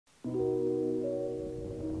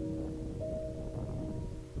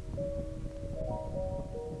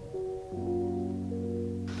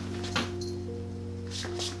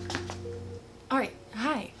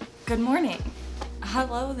Good morning.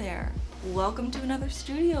 Hello there. Welcome to another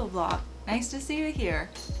studio vlog. Nice to see you here.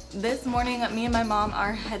 This morning, me and my mom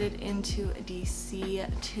are headed into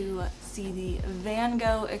DC to see the Van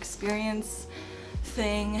Gogh experience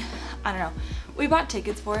thing. I don't know. We bought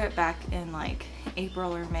tickets for it back in like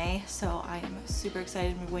April or May, so I am super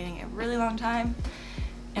excited. We've been waiting a really long time,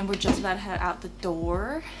 and we're just about to head out the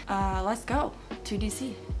door. Let's go to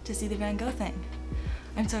DC to see the Van Gogh thing.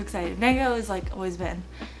 I'm so excited. Van Gogh has like always been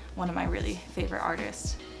one of my really favorite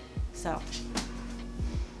artists. So,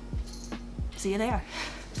 see you there.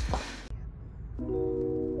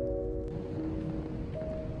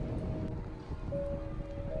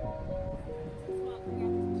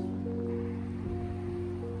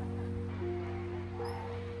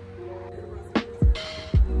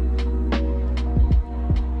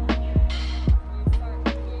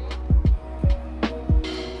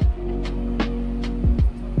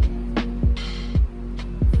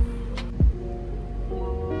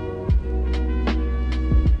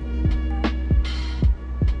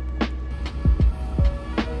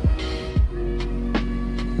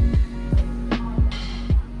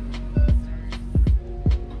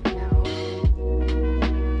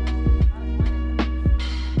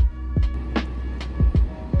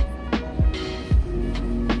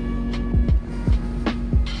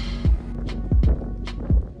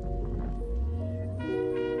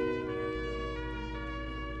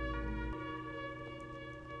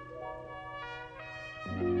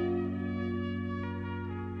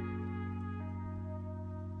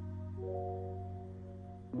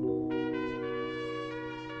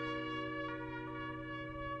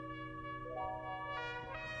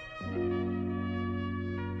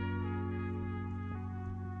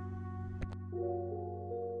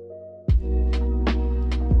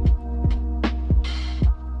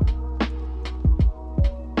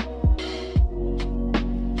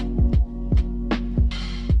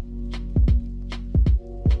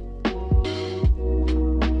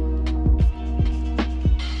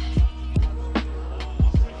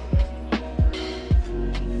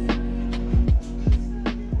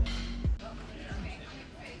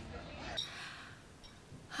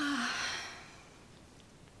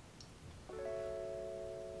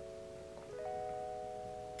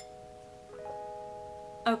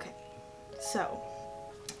 Okay, so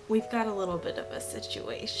we've got a little bit of a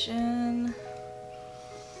situation.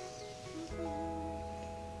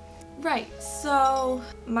 Right, so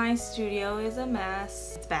my studio is a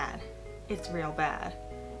mess. It's bad. It's real bad.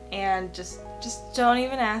 And just don't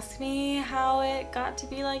even ask me how it got to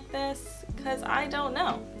be like this, because I don't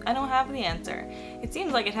know. I don't have the answer. It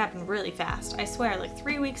seems like it happened really fast. I swear, like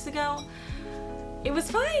 3 weeks ago, it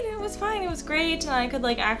was fine, it was fine, it was great, and I could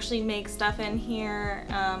like actually make stuff in here,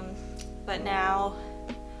 but now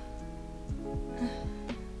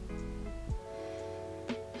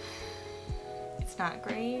it's not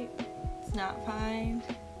great, it's not fine,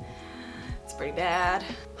 it's pretty bad.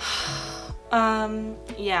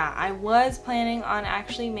 Yeah, I was planning on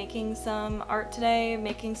actually making some art today,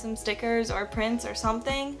 making some stickers or prints or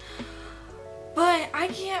something, but I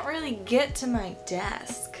can't really get to my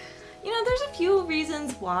desk. You know, there's a few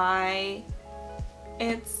reasons why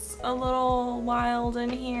it's a little wild in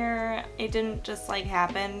here. It didn't just like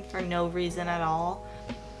happen for no reason at all.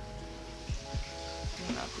 I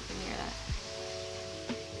don't know if you can hear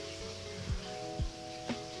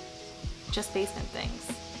that. Just basement things.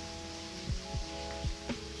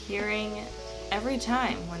 Hearing every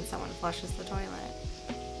time when someone flushes the toilet.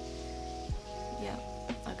 Yep,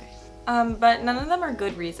 okay. But none of them are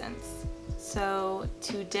good reasons. So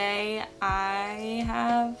today I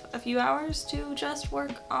have a few hours to just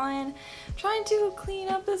work on trying to clean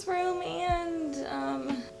up this room and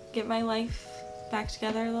get my life back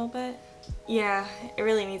together a little bit. Yeah, it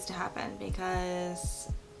really needs to happen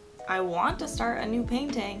because I want to start a new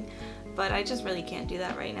painting, but I just really can't do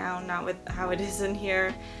that right now, not with how it is in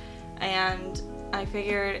here. And I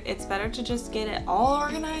figured it's better to just get it all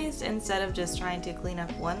organized instead of just trying to clean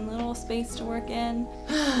up one little space to work in.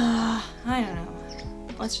 I don't know.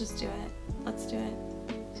 Let's just do it. Let's do it.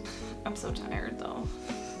 I'm so tired though.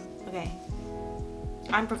 Okay.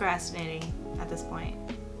 I'm procrastinating at this point.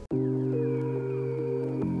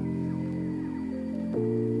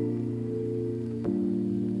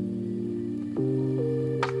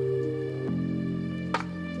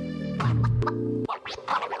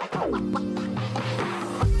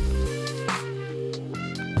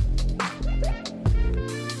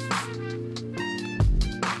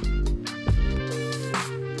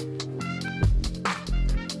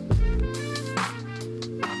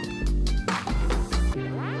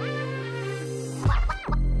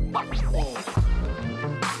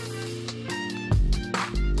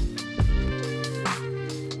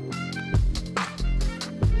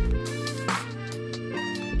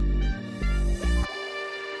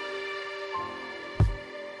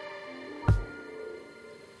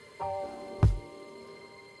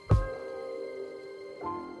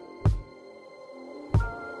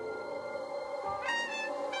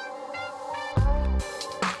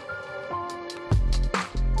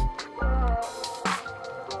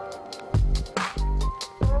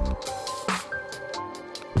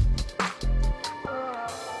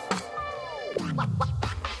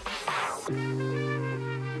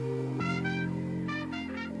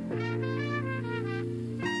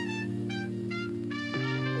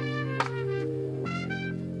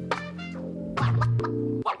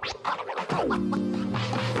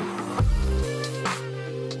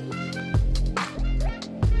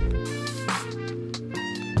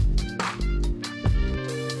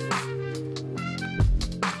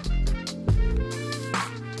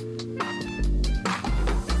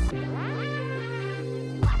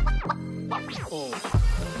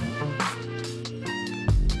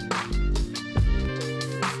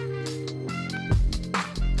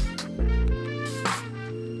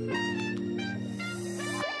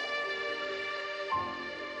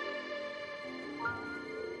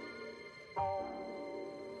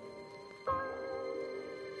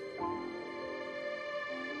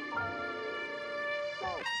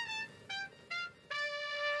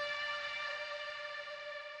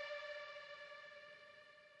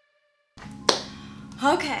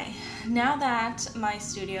 Okay, now that my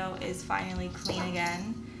studio is finally clean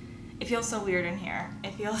again, it feels so weird in here.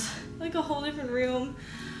 It feels like a whole different room,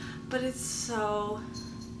 but it's so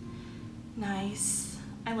nice.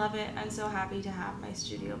 I love it. I'm so happy to have my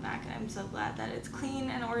studio back, and I'm so glad that it's clean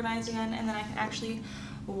and organized again, and then I can actually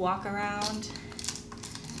walk around.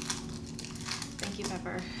 Thank you,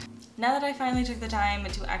 Pepper. Now that I finally took the time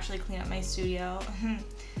to actually clean up my studio,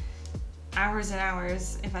 hours and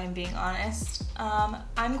hours, if I'm being honest,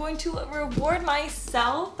 I'm going to reward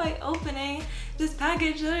myself by opening this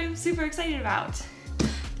package that I'm super excited about.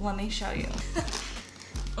 Let me show you.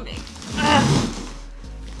 Okay.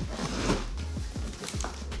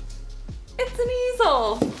 It's an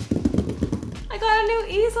easel! I got a new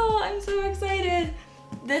easel! I'm so excited!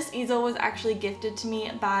 This easel was actually gifted to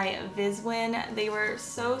me by Viswin. They were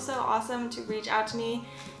so awesome to reach out to me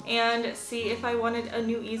and see if I wanted a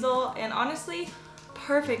new easel, and honestly,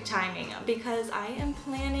 perfect timing because I am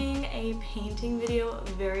planning a painting video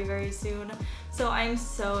very soon. So I'm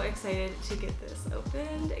so excited to get this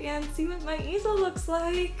opened and see what my easel looks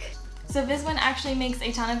like. So Viswin actually makes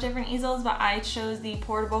a ton of different easels, but I chose the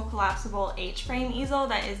portable collapsible H-frame easel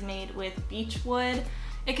that is made with beech wood.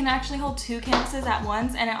 It can actually hold 2 canvases at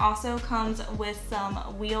once, and it also comes with some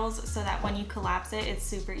wheels so that when you collapse it, it's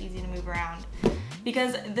super easy to move around.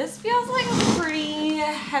 Because this feels like a pretty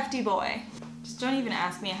hefty boy. Just don't even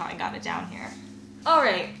ask me how I got it down here. All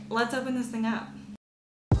right, let's open this thing up.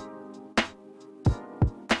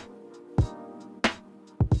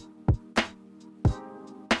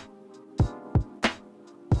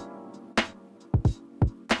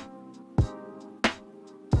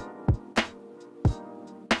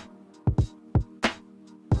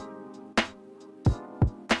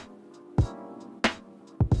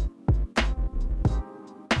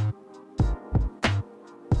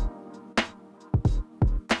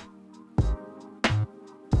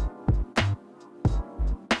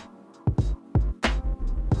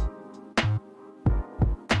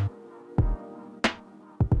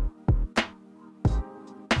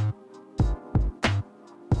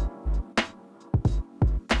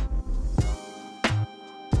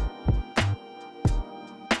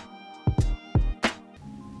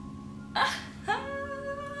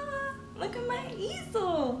 Look at my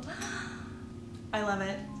easel. I love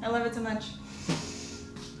it. I love it so much.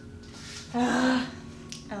 I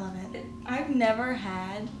love it. I've never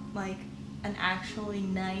had like an actually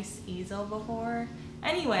nice easel before.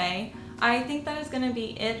 Anyway, I think that is gonna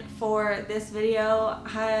be it for this video.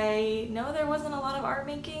 I know there wasn't a lot of art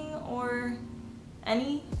making or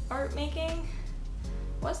any art making.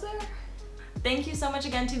 Was there? Thank you so much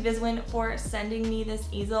again to Viswin for sending me this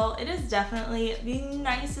easel. It is definitely the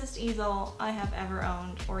nicest easel I have ever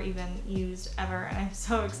owned or even used ever, and I'm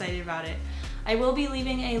so excited about it. I will be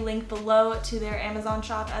leaving a link below to their Amazon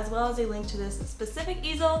shop as well as a link to this specific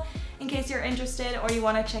easel in case you're interested or you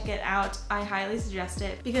want to check it out. I highly suggest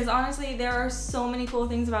it because honestly there are so many cool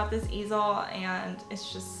things about this easel, and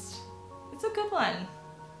it's a good one.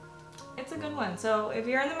 It's a good one. So if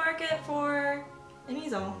you're in the market for an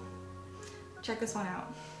easel, check this one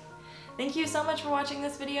out. Thank you so much for watching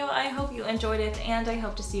this video. I hope you enjoyed it, and I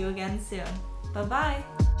hope to see you again soon. Bye-bye.